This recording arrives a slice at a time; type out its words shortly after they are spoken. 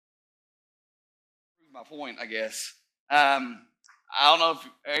my point, I guess. I don't know if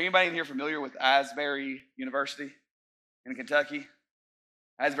anybody in here familiar with Asbury University in Kentucky.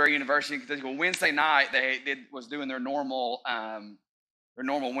 Asbury University in Kentucky. Well, Wednesday night was doing their normal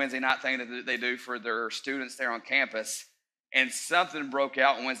Wednesday night thing that they do for their students there on campus, and something broke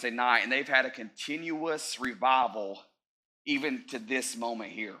out on Wednesday night, and they've had a continuous revival even to this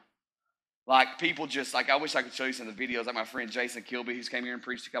moment here. Like people just like I wish I could show you some of the videos. Like my friend Jason Kilby, who's came here and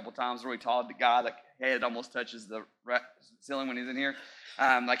preached a couple times, really tall, the guy that head almost touches the ceiling when he's in here.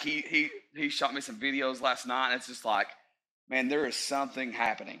 Like he shot me some videos last night, and it's just like, man, there is something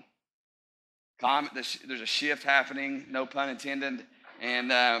happening. There's a shift happening, no pun intended,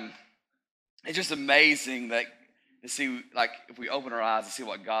 and it's just amazing that to see, like, if we open our eyes to see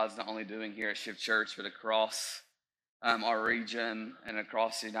what God's not only doing here at Shift Church, but across our region and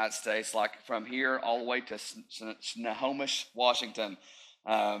across the United States, like from here all the way to Snohomish, Washington.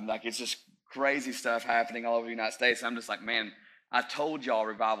 Like it's just crazy stuff happening all over the United States. I'm just like, man, I told y'all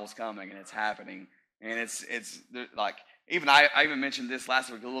revival's coming and it's happening. And it's like, even I even mentioned this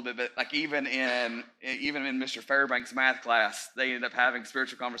last week a little bit, but like even in Mr. Fairbank's math class, they ended up having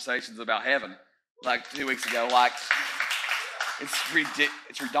spiritual conversations about heaven like 2 weeks ago. Like it's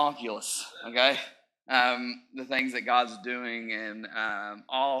ridiculous, okay? The things that God's doing, and it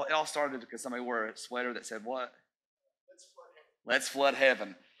all started because somebody wore a sweater that said what? Let's flood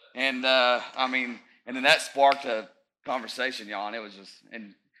heaven. And and then that sparked a conversation, y'all, and it was just,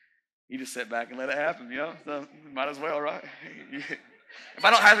 and you just sit back and let it happen, so might as well, right? If I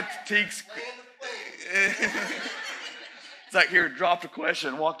don't have the critiques, it's like, here, dropped a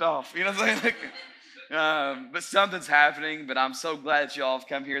question, walked off, you know what I'm saying? But something's happening, but I'm so glad that y'all have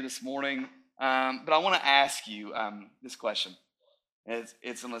come here this morning. But I want to ask you this question.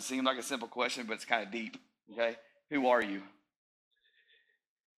 It's going to seem like a simple question, but it's kind of deep. Okay, who are you?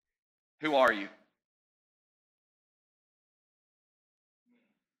 Who are you?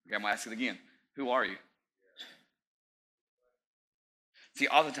 Okay, I'm going to ask it again. Who are you? See,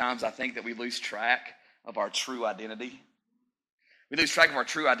 oftentimes I think that we lose track of our true identity. We lose track of our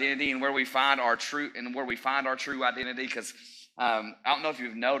true identity and where we find our true identity, because I don't know if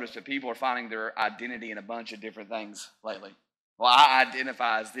you've noticed, but people are finding their identity in a bunch of different things lately. Well, I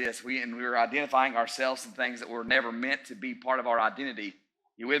identify as this. We're identifying ourselves in things that were never meant to be part of our identity.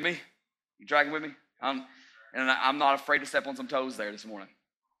 You with me? You tracking with me? And I'm not afraid to step on some toes there this morning.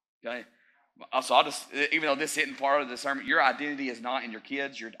 Okay? So I'll just, even though this isn't part of the sermon, your identity is not in your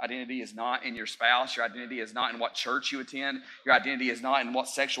kids. Your identity is not in your spouse. Your identity is not in what church you attend. Your identity is not in what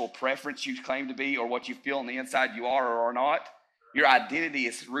sexual preference you claim to be or what you feel on the inside you are or are not. Your identity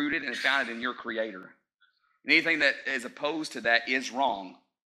is rooted and founded in your Creator. And anything that is opposed to that is wrong.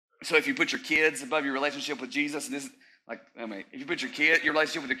 So if you put your kids above your relationship with Jesus, and this is like, if you put your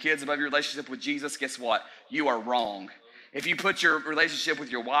relationship with your kids above your relationship with Jesus, guess what? You are wrong. If you put your relationship with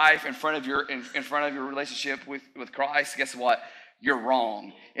your wife in front of your relationship with Christ, guess what? You're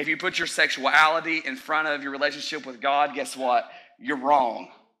wrong. If you put your sexuality in front of your relationship with God, guess what? You're wrong.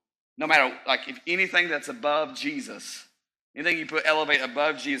 No matter, like, if anything that's above Jesus, anything you elevate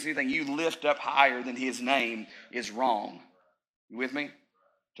above Jesus, anything you lift up higher than His name is wrong. You with me?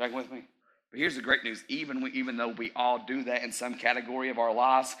 Tracking with me? But here's the great news. Even though we all do that in some category of our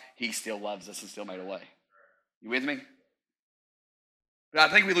lives, He still loves us and still made a way. You with me? But I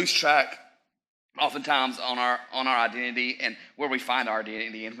think we lose track oftentimes on our identity and where we find our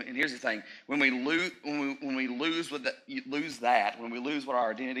identity. And here's the thing: when we lose what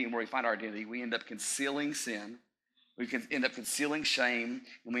our identity and where we find our identity, we end up concealing sin. We can end up concealing shame,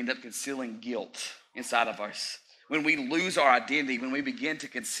 and we end up concealing guilt inside of us. When we lose our identity, when we begin to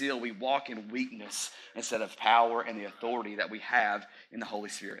conceal, we walk in weakness instead of power and the authority that we have in the Holy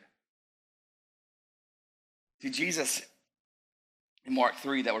Spirit. See, Jesus in Mark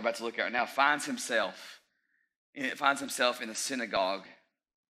 3 that we're about to look at right now finds himself in the synagogue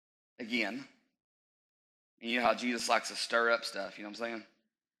again. And you know how Jesus likes to stir up stuff, you know what I'm saying?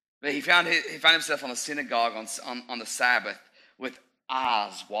 But he found himself on the synagogue on the Sabbath with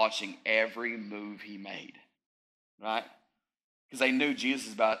eyes watching every move he made, right? Because they knew Jesus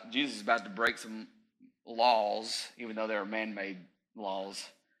is about to break some laws, even though they were man-made laws.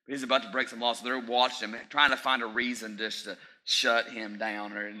 But he's about to break some laws, so they're watching him, trying to find a reason just to shut him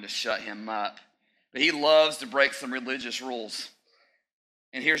down or to shut him up. But he loves to break some religious rules.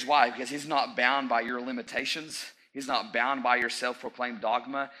 And here's why: because he's not bound by your limitations. He's not bound by your self-proclaimed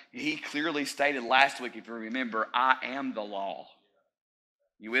dogma. He clearly stated last week, if you remember, I am the law.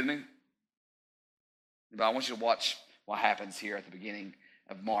 You with me? But I want you to watch what happens here at the beginning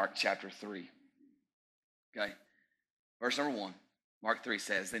of Mark chapter 3. Okay? Verse number 1. Mark 3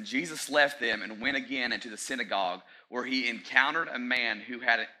 says, Then Jesus left them and went again into the synagogue, where he encountered a man who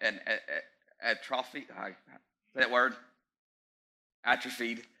had an atrophy. Say that word?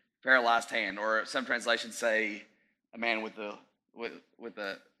 Atrophied, paralyzed hand, or some translations say a man with a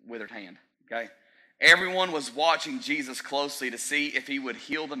withered hand. Okay? Everyone was watching Jesus closely to see if he would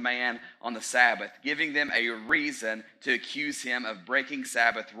heal the man on the Sabbath, giving them a reason to accuse him of breaking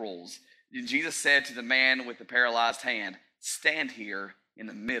Sabbath rules. Jesus said to the man with the paralyzed hand, Stand here in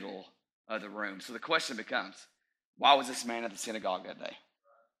the middle of the room. So the question becomes, why was this man at the synagogue that day?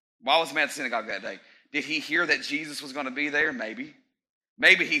 Why was the man at the synagogue that day? Did he hear that Jesus was going to be there? Maybe.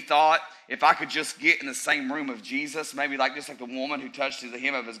 Maybe he thought, if I could just get in the same room of Jesus, maybe just like the woman who touched the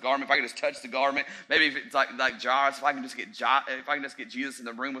hem of his garment, if I could just touch the garment, maybe if it's like Jairus, if I can just get Jesus in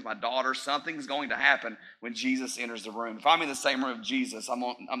the room with my daughter, something's going to happen when Jesus enters the room. If I'm in the same room of Jesus,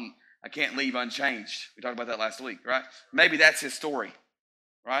 I can't leave unchanged. We talked about that last week, right? Maybe that's his story,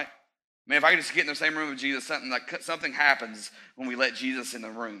 right? I mean, if I could just get in the same room with Jesus, something happens when we let Jesus in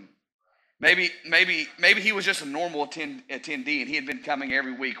the room. Maybe he was just a normal attendee, and he had been coming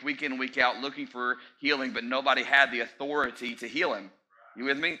every week in and week out, looking for healing, but nobody had the authority to heal him. You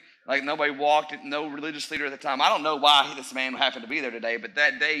with me? Like nobody walked, no religious leader at the time. I don't know why this man happened to be there today, but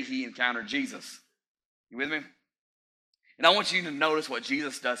that day he encountered Jesus. You with me? And I want you to notice what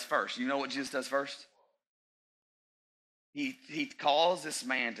Jesus does first. You know what Jesus does first? He calls this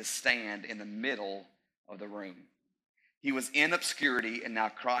man to stand in the middle of the room. He was in obscurity, and now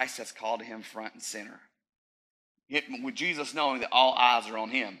Christ has called him front and center. With Jesus knowing that all eyes are on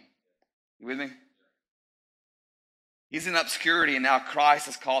him. You with me? He's in obscurity, and now Christ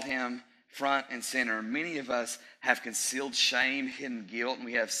has called him front and center. Many of us have concealed shame, hidden guilt, and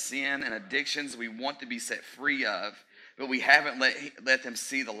we have sin and addictions we want to be set free of, but we haven't let them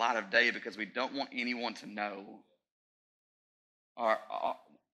see the light of day because we don't want anyone to know.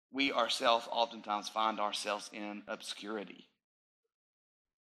 We ourselves oftentimes find ourselves in obscurity,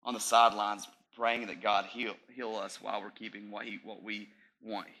 on the sidelines, praying that God heal us while we're keeping what we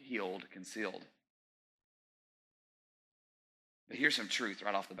want healed concealed. But here's some truth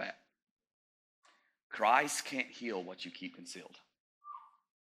right off the bat. Christ can't heal what you keep concealed.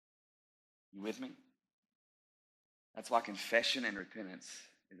 You with me? That's why confession and repentance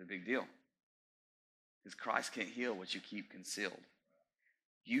is a big deal. Because Christ can't heal what you keep concealed.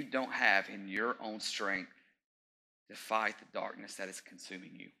 You don't have in your own strength to fight the darkness that is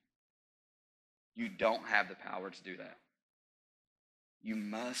consuming you. You don't have the power to do that. You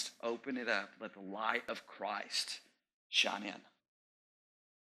must open it up, let the light of Christ shine in.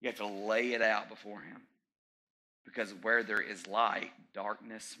 You have to lay it out before him. Because where there is light,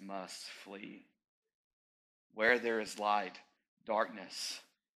 darkness must flee. Where there is light, darkness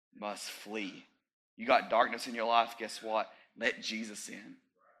must flee. You got darkness in your life, guess what? Let Jesus in.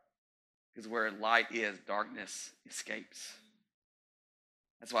 Because where light is, darkness escapes.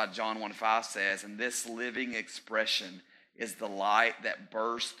 That's why John 1:5 says, and this living expression is the light that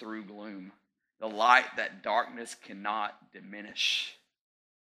bursts through gloom. The light that darkness cannot diminish.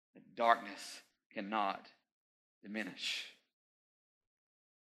 That darkness cannot diminish.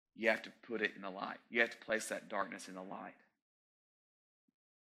 You have to put it in the light. You have to place that darkness in the light.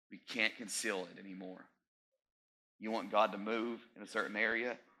 We can't conceal it anymore. You want God to move in a certain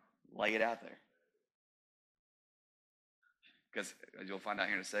area? Lay it out there. Because as you'll find out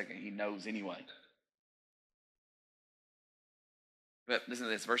here in a second, he knows anyway. But listen to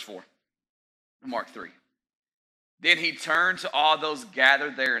this, verse 4, Mark 3. Then he turned to all those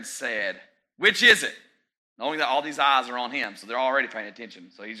gathered there and said, which is it? Knowing that all these eyes are on him, so they're already paying attention.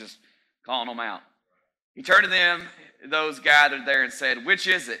 So he's just calling them out. He turned to them, those gathered there, and said, which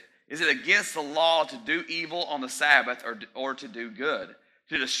is it? Is it against the law to do evil on the Sabbath or to do good?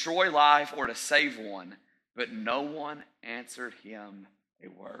 To destroy life or to save one? But no one answered him a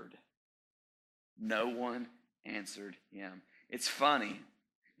word. No one answered him. It's funny,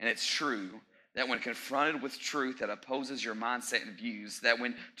 and it's true, that when confronted with truth that opposes your mindset and views, that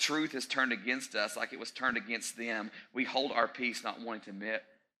when truth is turned against us like it was turned against them, we hold our peace, not wanting to admit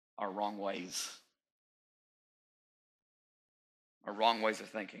our wrong ways. Our wrong ways of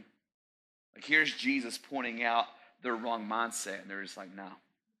thinking. Like here's Jesus pointing out their wrong mindset, and they're just like, no.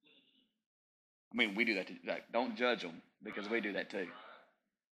 I mean, we do that too. Like, don't judge them, because we do that too.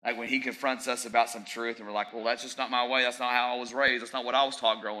 Like when he confronts us about some truth, and we're like, well, that's just not my way. That's not how I was raised. That's not what I was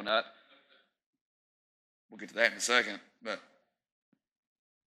taught growing up. We'll get to that in a second, but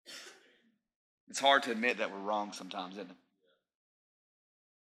it's hard to admit that we're wrong sometimes, isn't it?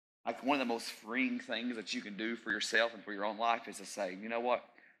 Like one of the most freeing things that you can do for yourself and for your own life is to say, you know what?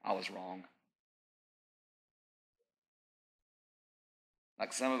 I was wrong.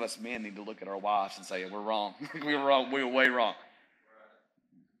 Like some of us men need to look at our wives and say, we're wrong. We were wrong. We were way wrong.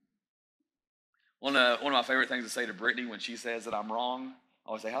 One of my favorite things to say to Brittany when she says that I'm wrong, I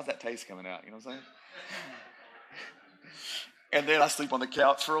always say, how's that taste coming out? You know what I'm saying? And then I sleep on the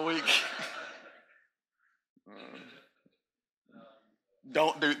couch for a week.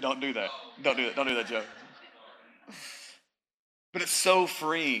 Don't do that. Don't do that. Don't do that, Joe. But it's so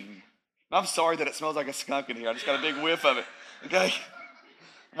freeing. I'm sorry that it smells like a skunk in here. I just got a big whiff of it. Okay?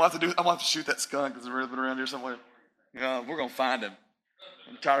 I'm going to have to shoot that skunk that's been around here somewhere. We're going to find him.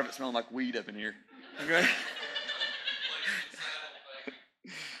 I'm tired of it smelling like weed up in here. Okay?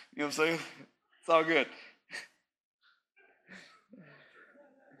 You know what I'm saying? It's all good.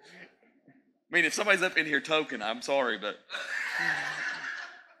 I mean, if somebody's up in here token, I'm sorry, but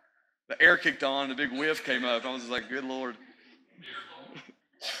the air kicked on, the big whiff came up. I was just like, good Lord.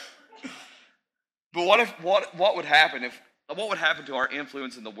 But what would happen to our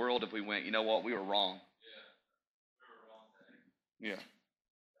influence in the world if we went, you know what, we were wrong? Yeah.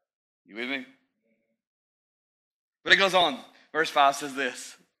 You with me? But it goes on. Verse 5 says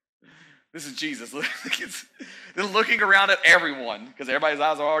this. This is Jesus. Looking around at everyone, because everybody's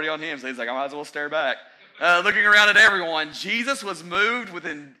eyes are already on him, so he's like, I might as well stare back. Looking around at everyone, Jesus was moved with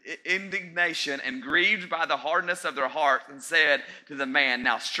indignation and grieved by the hardness of their hearts and said to the man,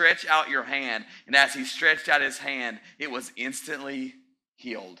 now stretch out your hand. And as he stretched out his hand, it was instantly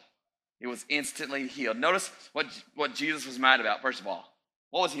healed. It was instantly healed. Notice what Jesus was mad about, first of all.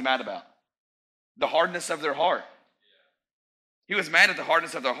 What was he mad about? The hardness of their heart. He was mad at the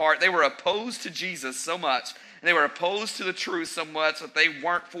hardness of their heart. They were opposed to Jesus so much, and they were opposed to the truth so much that they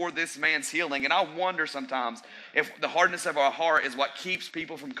weren't for this man's healing. And I wonder sometimes if the hardness of our heart is what keeps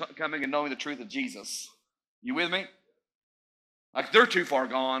people from coming and knowing the truth of Jesus. You with me? Like they're too far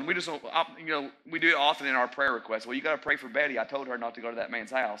gone. We just don't, we do it often in our prayer requests. Well, you got to pray for Betty. I told her not to go to that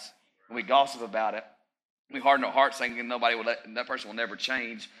man's house. And we gossip about it. We harden our hearts thinking that person will never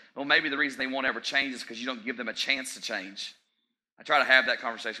change. Well, maybe the reason they won't ever change is because you don't give them a chance to change. I try to have that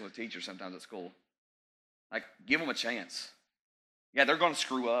conversation with teachers sometimes at school. Like, give them a chance. Yeah, they're going to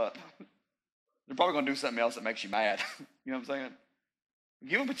screw up. They're probably going to do something else that makes you mad. You know what I'm saying?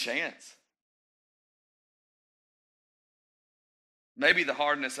 Give them a chance. Maybe the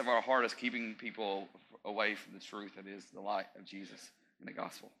hardness of our heart is keeping people away from the truth that is the light of Jesus in the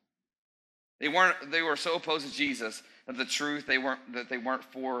gospel. They were so opposed to Jesus that the truth they weren't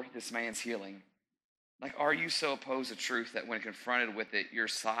for this man's healing. Like, are you so opposed to truth that when confronted with it, you're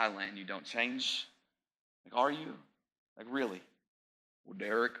silent and you don't change? Like, are you? Like, really? Well,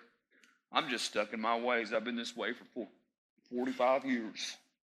 Derek, I'm just stuck in my ways. I've been this way for 45 years.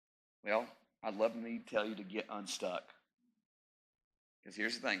 Well, I'd love me to tell you to get unstuck. Because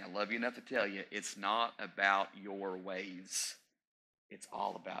here's the thing. I love you enough to tell you, it's not about your ways. It's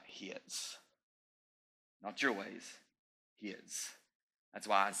all about his. Not your ways, his. That's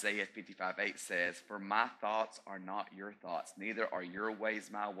why Isaiah 55:8 says, for my thoughts are not your thoughts, neither are your ways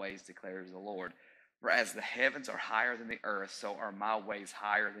my ways, declares the Lord. For as the heavens are higher than the earth, so are my ways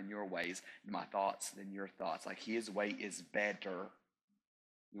higher than your ways, and my thoughts than your thoughts. Like his way is better.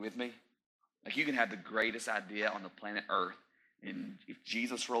 You with me? Like you can have the greatest idea on the planet Earth, and if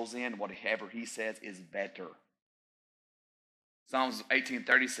Jesus rolls in, whatever he says is better. Psalms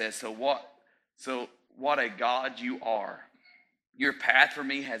 18:30 says, so what a God you are. Your path for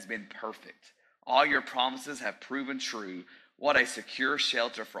me has been perfect. All your promises have proven true. What a secure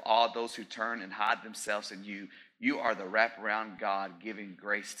shelter for all those who turn and hide themselves in you. You are the wraparound God giving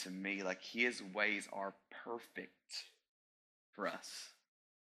grace to me. Like his ways are perfect for us.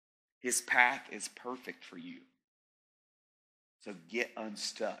 His path is perfect for you. So get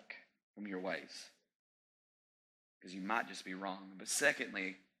unstuck from your ways. Because you might just be wrong. But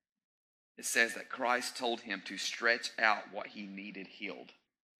secondly, it says that Christ told him to stretch out what he needed healed.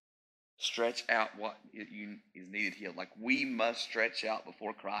 Stretch out what is needed healed. Like we must stretch out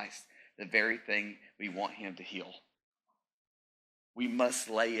before Christ the very thing we want him to heal. We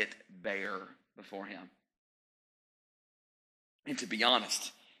must lay it bare before him. And to be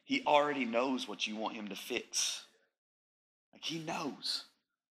honest, he already knows what you want him to fix. Like he knows.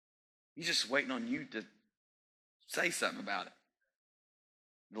 He's just waiting on you to say something about it.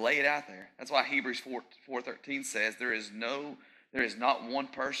 Lay it out there. That's why Hebrews 4:13 says there is not one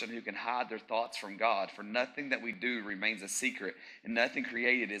person who can hide their thoughts from God. For nothing that we do remains a secret, and nothing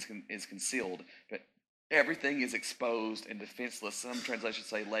created is concealed. But everything is exposed and defenseless. Some translations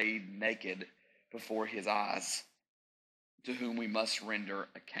say laid naked before his eyes, to whom we must render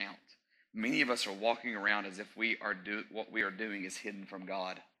account. Many of us are walking around as if what we are doing is hidden from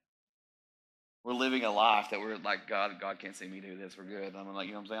God. We're living a life that we're like, God can't see me do this. We're good. I'm like,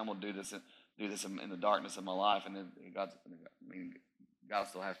 you know what I'm saying? I'm going to do this in the darkness of my life. And then God will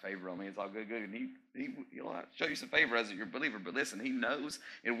still have favor on me. It's all good. And he'll show you some favor as your believer. But listen, he knows,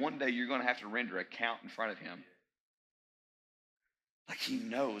 and one day you're going to have to render account in front of him. Like he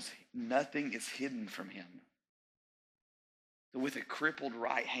knows nothing is hidden from him. So with a crippled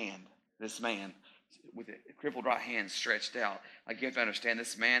right hand, this man, with a crippled right hand stretched out, like you have to understand,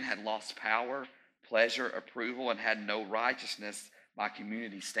 this man had lost power, pleasure, approval, and had no righteousness by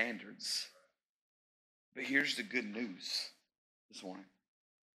community standards. But here's the good news this morning.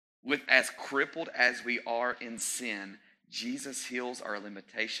 With as crippled as we are in sin, Jesus heals our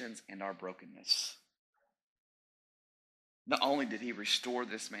limitations and our brokenness. Not only did he restore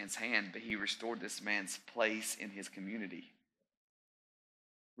this man's hand, but he restored this man's place in his community.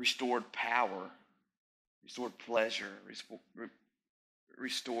 Restored power, restored pleasure,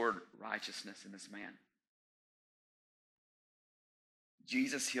 restored righteousness in this man.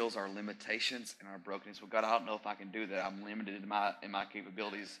 Jesus heals our limitations and our brokenness. Well, God, I don't know if I can do that. I'm limited in my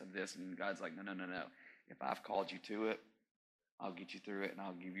capabilities of this. And God's like, no. If I've called you to it, I'll get you through it, and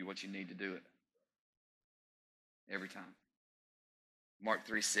I'll give you what you need to do it. Every time. Mark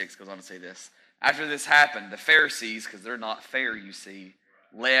 3:6 goes on to say this. After this happened, the Pharisees, because they're not fair, you see,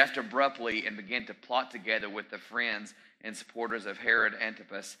 left abruptly and began to plot together with the friends and supporters of Herod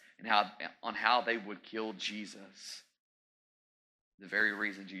Antipas on how they would kill Jesus. The very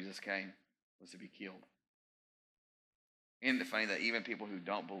reason Jesus came was to be killed. Isn't it funny that even people who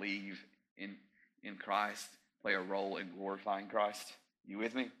don't believe in Christ play a role in glorifying Christ? You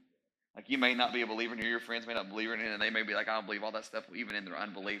with me? Like you may not be a believer, and your friends may not believe in it, and they may be like, I don't believe all that stuff. Well, even in their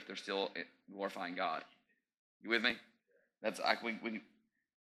unbelief, they're still glorifying God. You with me? That's like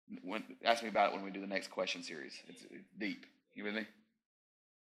ask me about it when we do the next question series. It's deep. You with me?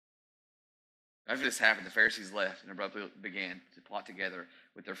 After this happened, the Pharisees left and abruptly began to plot together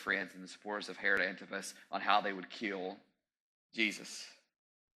with their friends and the supporters of Herod Antipas on how they would kill Jesus.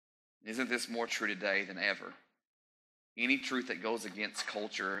 Isn't this more true today than ever? Any truth that goes against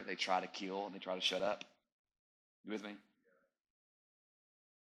culture, they try to kill and they try to shut up. You with me?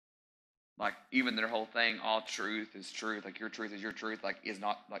 Like even their whole thing, all truth is truth. Like your truth is your truth. Like is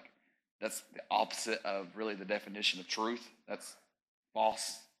not like that's the opposite of really the definition of truth. That's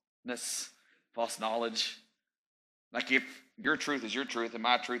falseness, false knowledge. Like if your truth is your truth and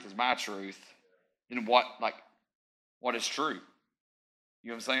my truth is my truth, then what is true? You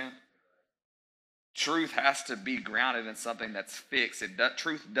know what I'm saying? Truth has to be grounded in something that's fixed.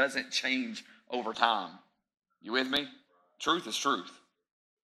 Truth doesn't change over time. You with me? Truth is truth.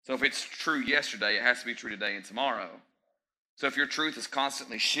 So if it's true yesterday, it has to be true today and tomorrow. So if your truth is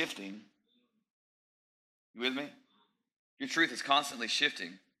constantly shifting, you with me? Your truth is constantly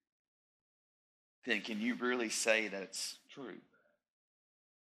shifting, then can you really say that it's true?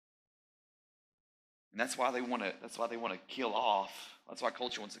 And that's why they want to kill off. That's why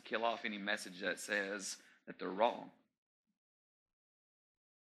culture wants to kill off any message that says that they're wrong.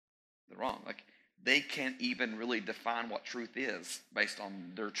 They're wrong. Like they can't even really define what truth is based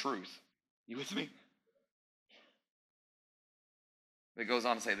on their truth. You with me? It goes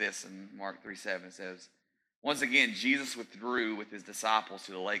on to say this in Mark 3:7. It says, once again, Jesus withdrew with his disciples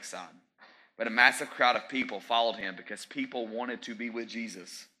to the lakeside. But a massive crowd of people followed him because people wanted to be with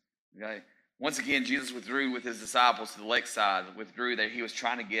Jesus. Okay? Once again, Jesus withdrew with his disciples to the lakeside. Withdrew there. He was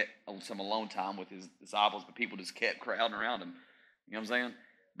trying to get some alone time with his disciples, but people just kept crowding around him. You know what I'm saying?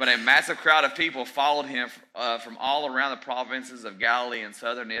 But a massive crowd of people followed him from all around the provinces of Galilee and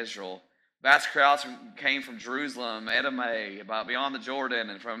southern Israel. Vast crowds came from Jerusalem, Idumea, beyond the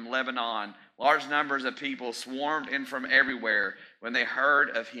Jordan, and from Lebanon. Large numbers of people swarmed in from everywhere when they heard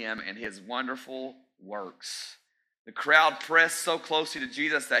of him and his wonderful works. The crowd pressed so closely to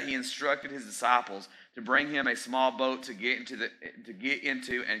Jesus that he instructed his disciples to bring him a small boat to get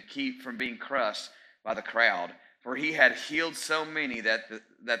into and keep from being crushed by the crowd. For he had healed so many that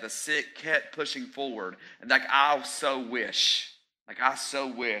the sick kept pushing forward. And I so wish that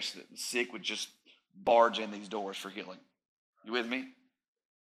the sick would just barge in these doors for healing. You with me?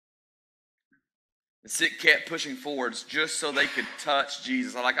 The sick kept pushing forwards just so they could touch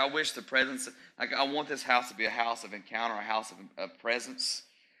Jesus. I wish the presence, I want this house to be a house of encounter, a house of presence,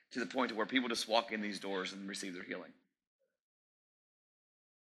 to the point to where people just walk in these doors and receive their healing.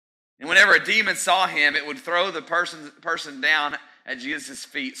 And whenever a demon saw him, it would throw the person down at Jesus'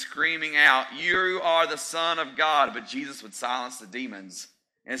 feet, screaming out, "You are the Son of God." But Jesus would silence the demons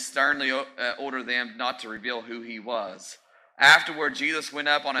and sternly order them not to reveal who he was. Afterward, Jesus went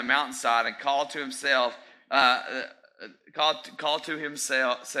up on a mountainside and called to himself the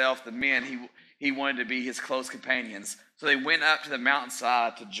men he wanted to be his close companions. So they went up to the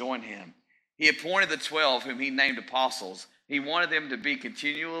mountainside to join him. He appointed the 12, whom he named apostles. He wanted them to be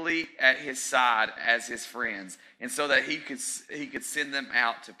continually at his side as his friends, and so that he could send them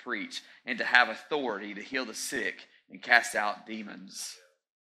out to preach and to have authority to heal the sick and cast out demons.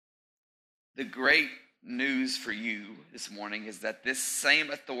 The great news for you this morning is that this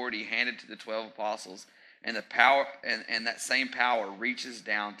same authority handed to the 12 apostles and the power and that same power reaches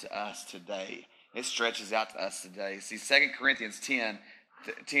down to us today. It stretches out to us today. See, 2 Corinthians 10,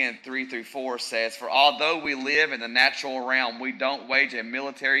 3-4 says, "For although we live in the natural realm, we don't wage a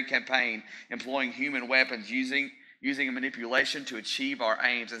military campaign employing human weapons using manipulation to achieve our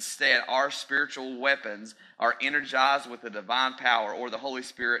aims. Instead, our spiritual weapons are energized with the divine power or the Holy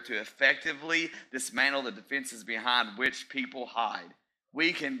Spirit to effectively dismantle the defenses behind which people hide.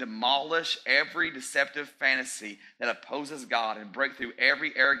 We can demolish every deceptive fantasy that opposes God and break through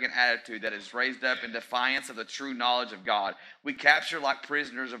every arrogant attitude that is raised up in defiance of the true knowledge of God. We capture like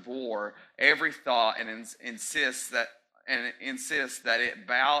prisoners of war every thought and insist that it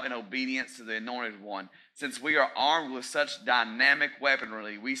bow in obedience to the Anointed One. Since we are armed with such dynamic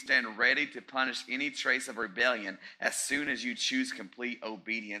weaponry, we stand ready to punish any trace of rebellion as soon as you choose complete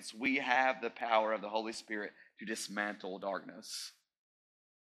obedience. We have the power of the Holy Spirit to dismantle darkness.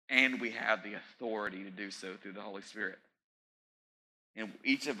 And we have the authority to do so through the Holy Spirit. And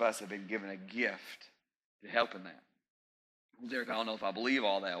each of us have been given a gift to help in that. Well, Derek, I don't know if I believe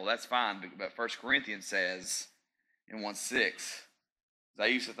all that. Well, that's fine. But 1 Corinthians says in 1:6, I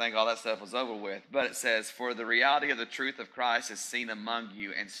used to think all that stuff was over with. But it says, "For the reality of the truth of Christ is seen among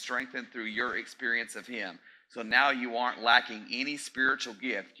you and strengthened through your experience of him. So now you aren't lacking any spiritual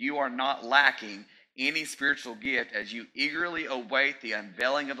gift. You are not lacking any spiritual gift as you eagerly await the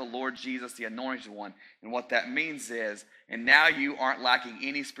unveiling of the Lord Jesus, the Anointed One." And what that means is, and now you aren't lacking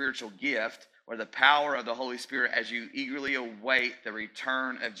any spiritual gift or the power of the Holy Spirit as you eagerly await the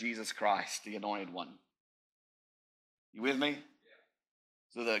return of Jesus Christ, the Anointed One. You with me?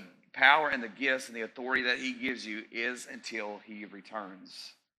 So the power and the gifts and the authority that he gives you is until he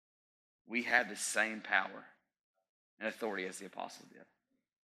returns. We have the same power and authority as the apostles did.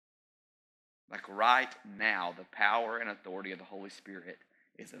 Like right now, the power and authority of the Holy Spirit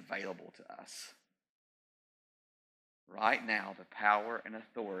is available to us. Right now, the power and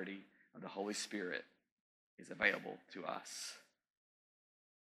authority of the Holy Spirit is available to us.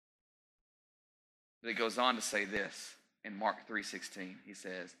 But it goes on to say this in Mark 3:16. He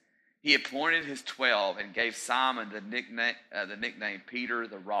says, "He appointed his 12 and gave Simon the nickname Peter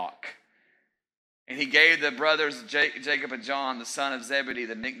the Rock. And he gave the brothers Jacob and John, the son of Zebedee,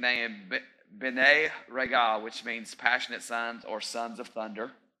 the nickname B'nai Regah, which means passionate sons or sons of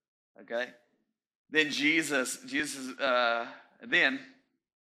thunder." Okay. Then then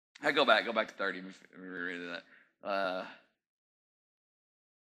I go back to 30. Let me read that.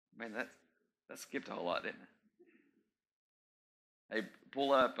 Man, that skipped a whole lot, didn't it? Hey,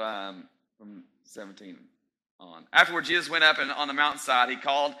 pull up from 17 on. "Afterward, Jesus went up and on the mountainside, he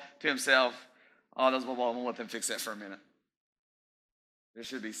called to himself." Oh, those blah, blah, I'm going to let them fix that for a minute. There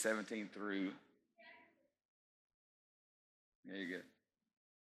should be 17 through. Yeah, you're good.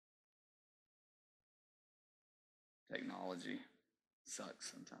 Technology sucks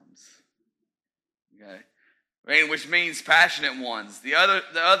sometimes. Okay. Which means passionate ones. The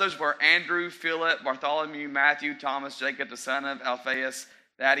others were Andrew, Philip, Bartholomew, Matthew, Thomas, Jacob, the son of Alphaeus,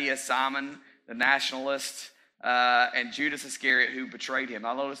 Thaddeus, Simon, the nationalist, and Judas Iscariot, who betrayed him.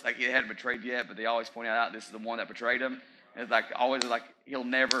 I noticed he hadn't betrayed yet, but they always point out this is the one that betrayed him. And it's always he'll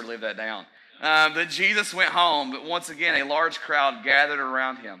never live that down. Then Jesus went home, but once again a large crowd gathered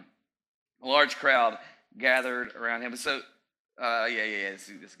around him. A large crowd gathered around him. So,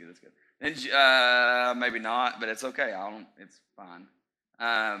 that's good. Then maybe not, but it's okay. It's fine.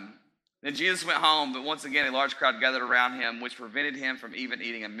 Then Jesus went home, but once again a large crowd gathered around him, which prevented him from even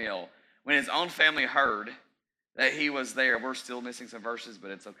eating a meal. When his own family heard that he was there, we're still missing some verses,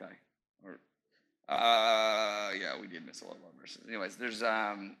 but it's okay. We did miss a lot of verses. Anyways, there's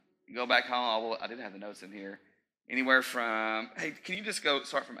you go back home. I did have the notes in here. Anywhere from, hey, can you just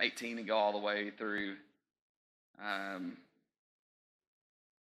start from 18 and go all the way through?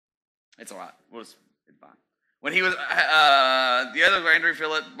 It's all right. It's fine. When he was, the others were Andrew,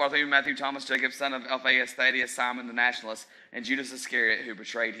 Philip, Bartholomew, Matthew, Thomas, Jacob, son of Alphaeus, Thaddeus, Simon the nationalist, and Judas Iscariot, who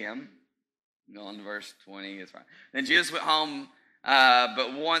betrayed him. Go on to verse 20. It's fine. Then Jesus went home,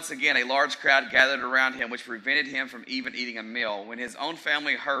 but once again a large crowd gathered around him, which prevented him from even eating a meal. When his own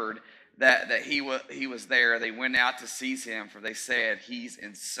family heard that he was there, they went out to seize him, for they said, "He's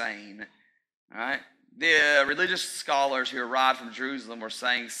insane." All right? The religious scholars who arrived from Jerusalem were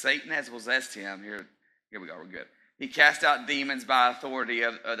saying Satan has possessed him. Here we go, we're good. He cast out demons by authority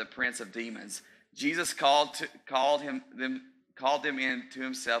of the prince of demons. Jesus called them in to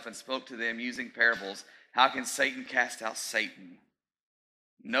himself and spoke to them using parables. How can Satan cast out Satan?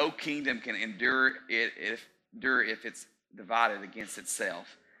 No kingdom can endure if it's divided against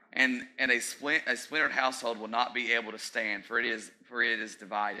itself. And a splintered household will not be able to stand, for it is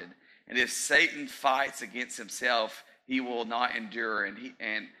divided. And if Satan fights against himself, he will not endure, and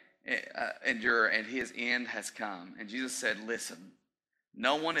his end has come. And Jesus said, "Listen,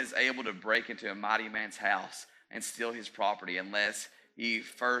 no one is able to break into a mighty man's house and steal his property unless he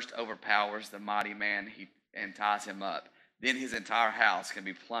first overpowers the mighty man and ties him up. Then his entire house can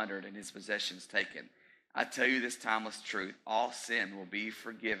be plundered and his possessions taken. I tell you this timeless truth: all sin will be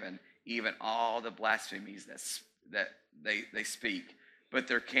forgiven, even all the blasphemies that they speak. But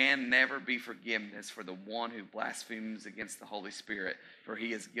there can never be forgiveness for the one who blasphemes against the Holy Spirit, for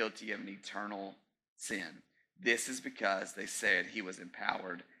he is guilty of an eternal sin. This is because they said he was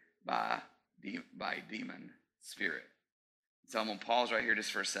empowered by a demon spirit." So I'm going to pause right here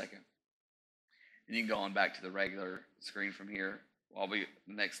just for a second. And you can go on back to the regular screen from here. The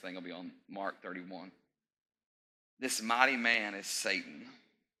next thing will be on Mark 31. This mighty man is Satan,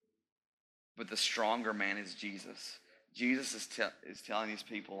 but the stronger man is Jesus. Jesus is telling these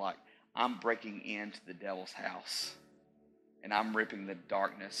people, like, I'm breaking into the devil's house, and I'm ripping the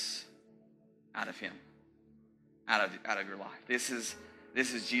darkness out of him, out of your life. This is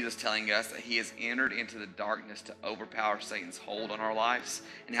Jesus telling us that he has entered into the darkness to overpower Satan's hold on our lives,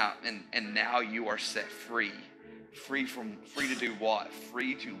 and now you are set free. Free to do what?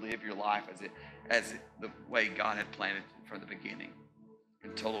 Free to live your life as the way God had planned it from the beginning,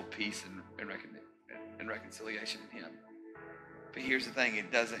 in total peace and reconciliation in him. But here's the thing,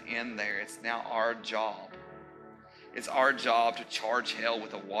 it doesn't end there. It's now our job. It's our job to charge hell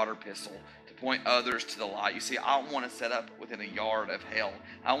with a water pistol, to point others to the light. You see, I want to set up within a yard of hell.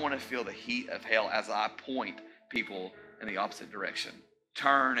 I want to feel the heat of hell as I point people in the opposite direction.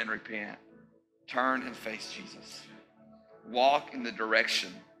 Turn and repent. Turn and face Jesus. Walk in the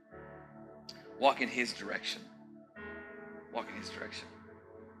direction. Walk in his direction. Walk in his direction.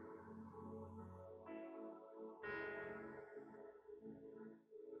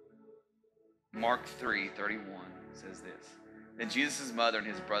 Mark 3:31 says this. Then Jesus' mother and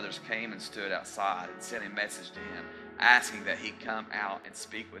his brothers came and stood outside and sent a message to him, asking that he come out and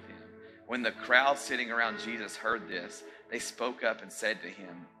speak with him. When the crowd sitting around Jesus heard this, they spoke up and said to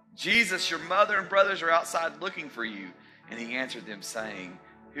him, "Jesus, your mother and brothers are outside looking for you." And he answered them, saying,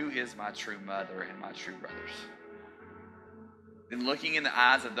 "Who is my true mother and my true brothers?" Then looking in the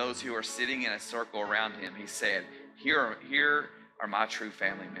eyes of those who were sitting in a circle around him, he said, Here are my true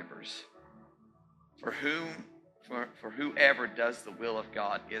family members. For whoever does the will of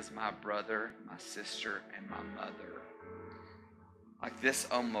God is my brother, my sister, and my mother. Like, this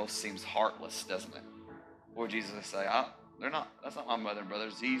almost seems heartless, doesn't it? Or Jesus would say, that's not my mother and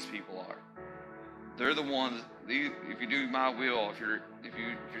brothers, these people are. They're the ones, if you do my will, if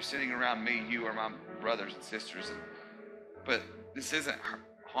you're sitting around me, you are my brothers and sisters. But this isn't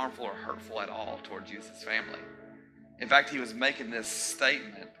harmful or hurtful at all toward Jesus' family. In fact, he was making this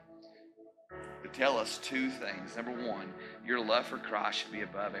statement to tell us two things. Number one, your love for Christ should be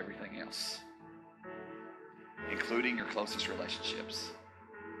above everything else, including your closest relationships.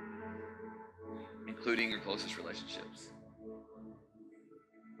 Including your closest relationships.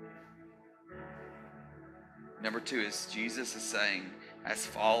 Number two is Jesus is saying, as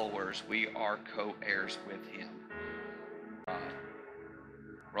followers, we are co-heirs with him.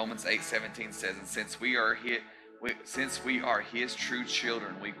 Romans 8:17 says, and since we are his true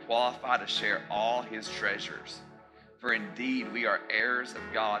children, we qualify to share all his treasures. For indeed, we are heirs of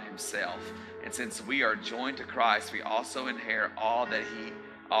God himself. And since we are joined to Christ, we also inherit all that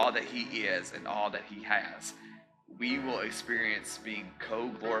he is and all that he has. We will experience being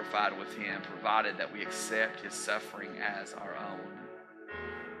co-glorified with him, provided that we accept his suffering as our own.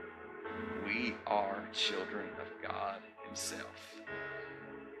 We are children of God himself.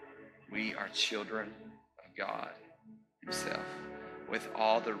 We are children of God himself, with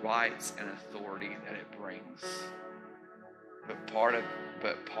all the rights and authority that it brings. But part of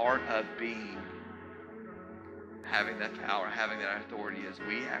having that power, having that authority, is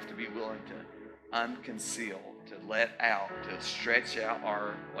we have to be willing to unconceal, to let out, to stretch out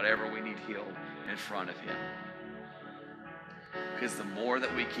our whatever we need healed in front of him. Because the more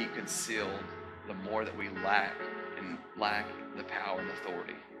that we keep concealed, the more that we lack the power and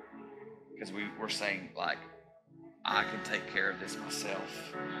authority. Because we're saying, like, I can take care of this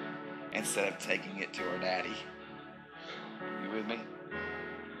myself. instead of taking it to our daddy. You with me?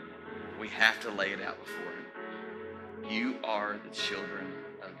 We have to lay it out before him. You are the children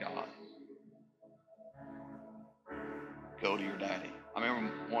of God. Go to your daddy. I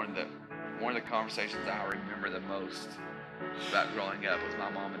remember one of the conversations I remember the most about growing up was my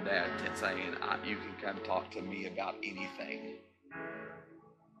mom and dad saying, you can come talk to me about anything.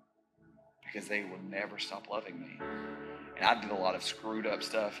 Because they would never stop loving me. And I did a lot of screwed up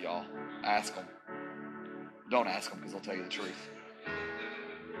stuff, y'all. Ask them. Don't ask them because they'll tell you the truth.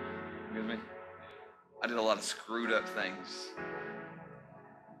 You with me? I did a lot of screwed up things.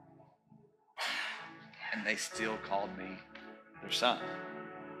 And they still called me their son.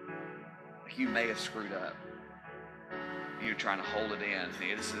 Like, you may have screwed up. You're trying to hold it in.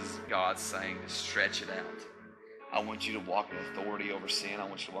 This is God saying to stretch it out. I want you to walk in authority over sin. I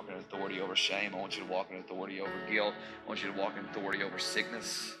want you to walk in authority over shame. I want you to walk in authority over guilt. I want you to walk in authority over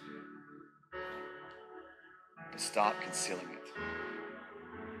sickness. But stop concealing it.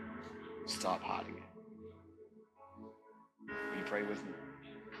 Stop hiding it. Will you pray with me?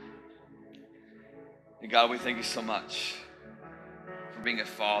 And God, we thank you so much for being a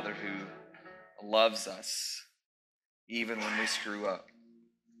Father who loves us even when we screw up.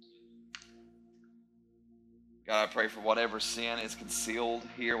 God, I pray for whatever sin is concealed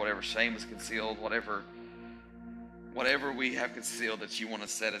here, whatever shame is concealed, whatever we have concealed that you want to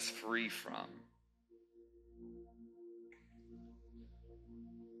set us free from.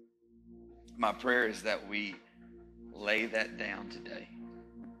 My prayer is that we lay that down today.